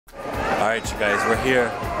Alright you guys, we're here.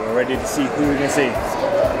 We're ready to see who we're gonna see.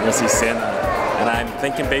 We're gonna see Santa. And I'm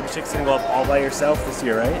thinking Baby Chick's gonna go up all by yourself this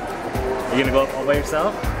year, right? You're gonna go up all by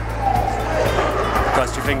yourself?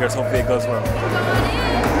 Cross your fingers, hopefully it goes well.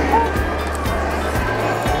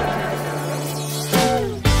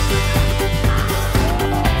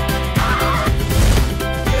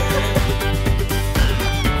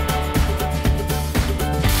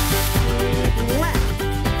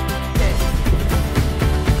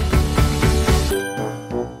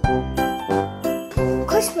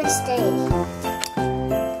 Christmas Day.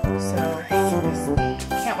 So,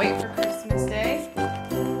 can't wait for Christmas Day.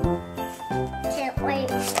 Can't wait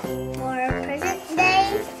for present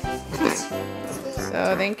day.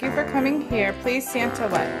 So, thank you for coming here. Please, Santa,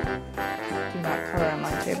 what? Do not color on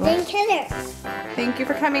my table. Then color. Thank you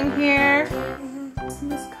for coming here.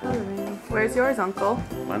 Christmas coloring. Where's yours, Uncle?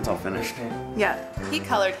 Mine's all finished. Yeah, he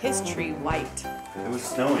colored his tree white. It was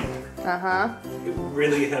snowing. Uh-huh.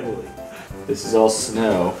 Really heavily. This is all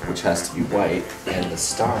snow, which has to be white, and the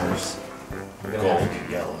stars are gonna have to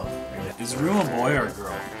be yellow. Is Rue a boy or a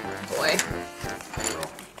girl? Boy.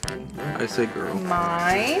 I say girl.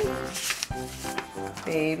 Mine.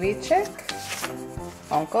 Baby Chick.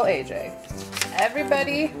 Uncle AJ.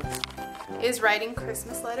 Everybody is writing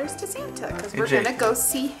Christmas letters to Santa because we're AJ, gonna go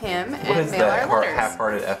see him What and is mail that our letters.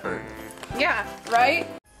 half-hearted effort? Yeah, right?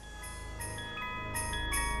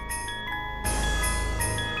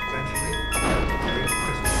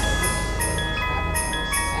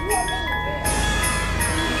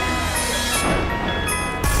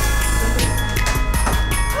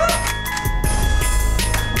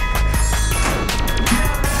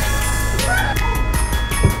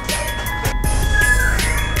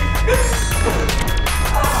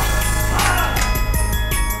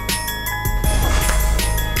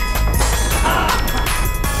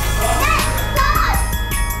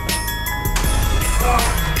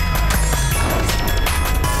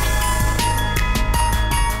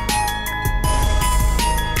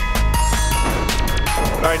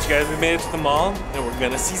 Alright you guys, we made it to the mall and we're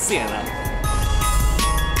gonna see Santa.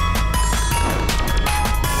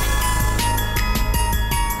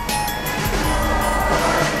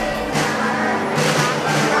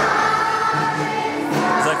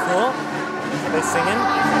 Is that cool? Are they singing?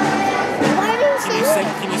 Why do you Can you say sing?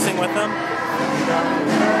 Can you sing with them?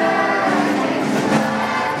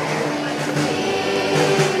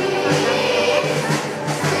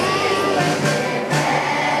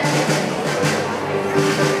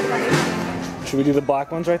 Should we do the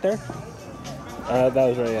black ones right there? That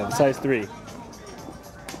was right, yeah. Size 3.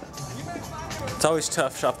 It's always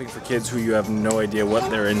tough shopping for kids who you have no idea what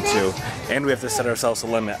they're into, and we have to set ourselves a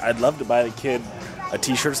limit. I'd love to buy the kid a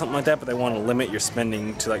t-shirt or something like that, but they want to limit your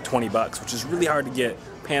spending to like 20 bucks, which is really hard to get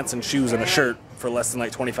pants and shoes and a shirt for less than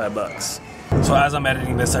like 25 bucks. So as I'm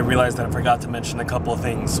editing this, I realized that I forgot to mention a couple of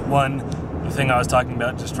things. One, the thing I was talking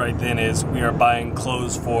about just right then is we are buying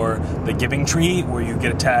clothes for the giving tree, where you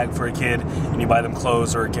get a tag for a kid and you buy them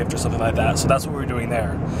clothes or a gift or something like that. So that's what we're doing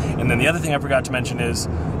there. And then the other thing I forgot to mention is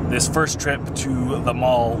this first trip to the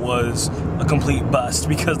mall was a complete bust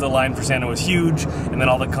because the line for Santa was huge, and then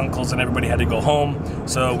all the kunkles and everybody had to go home.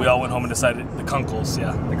 So we all went home and decided, the kunkles.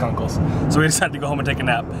 So we decided to go home and take a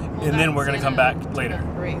nap, and then we're gonna come back later.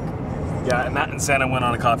 Break. Yeah, and Matt and Santa went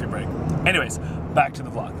on a coffee break. Anyways, back to the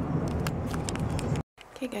vlog.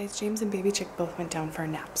 Okay guys, James and Baby Chick both went down for a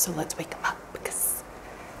nap, so let's wake them up because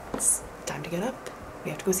it's time to get up.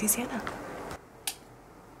 We have to go see Santa.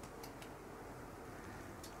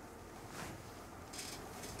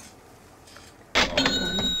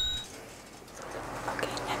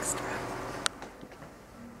 Okay, next room.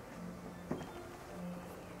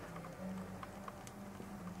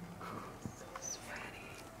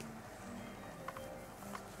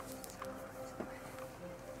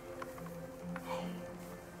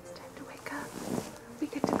 We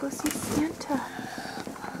get to go see Santa.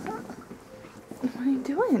 What are you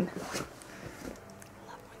doing? I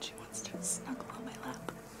love when she wants to snuggle on my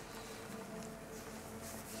lap.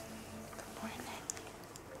 Good morning.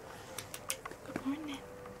 Good morning.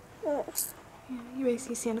 Yeah, you ready to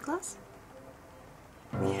see Santa Claus?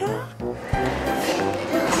 Yeah.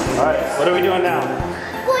 Alright, what are we doing now?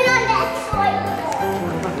 Going on that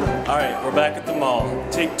toy. Alright, we're back at the mall.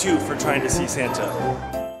 Take 2 for trying to see Santa.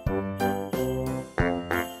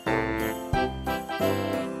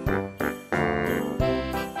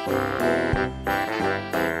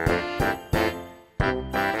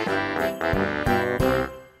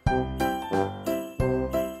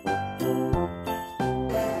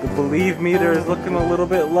 The believe meter is looking a little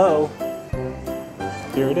bit low.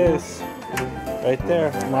 Here it is. Right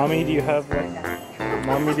there. Mommy, do you have one?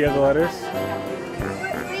 More media letters. We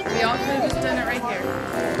all could have just done it right here.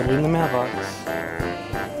 Put it in the mailbox.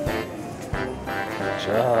 Good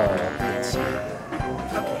job.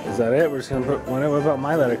 Is that it? We're just gonna put. What about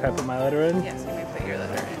my letter? Can I put my letter in? Yes, you may put your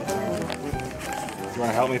letter in. You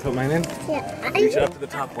wanna help me put mine in? Yeah. Reach up to the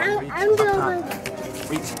top one. Reach I'm up going. top.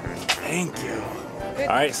 Reach. Thank you. All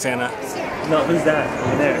right, Santa. No, who's that?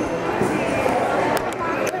 Over there.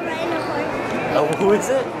 Oh, who is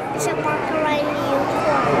it? Chewbacca riding a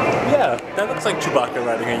unicorn. Yeah, that looks like Chewbacca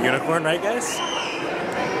riding a unicorn, right, guys?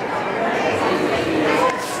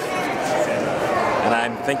 And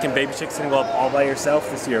I'm thinking Baby Chick's gonna go up all by yourself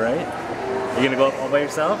this year, right? You're gonna go up all by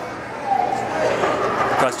yourself?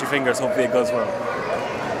 Cross your fingers, hopefully it goes well.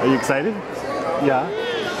 Are you excited? Yeah.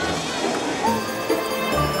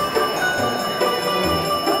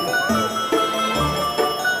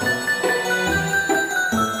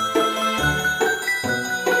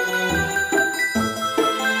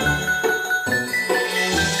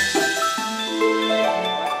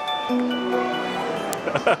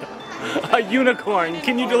 A unicorn.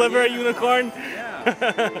 Can you deliver a unicorn? Yeah.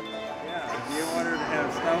 Yeah. Do you want her to have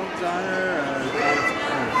stones on her, or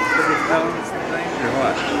stones and things, or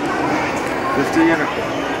what? Just a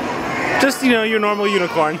unicorn. Just, you know, your normal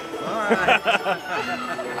unicorn.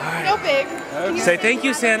 Alright. No big. Okay. Say thank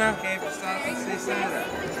you, Santa. Okay, stop and see Santa.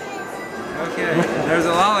 Okay, there's a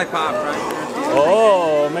lollipop right there.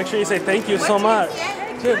 Oh, make sure you say thank you so much.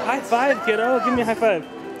 Dude, high five, kiddo. Give me a high five.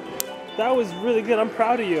 That was really good. I'm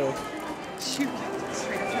proud of you. Shoot.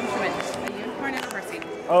 Straight up from Schmidt. A unicorn and a horsey.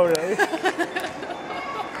 Oh, really?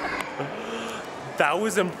 That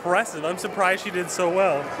was impressive. I'm surprised she did so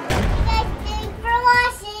well. Thanks for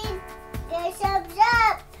watching. Give thumbs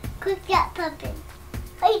up. Click that button.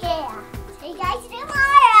 Right there. Say guys,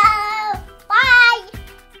 goodbye.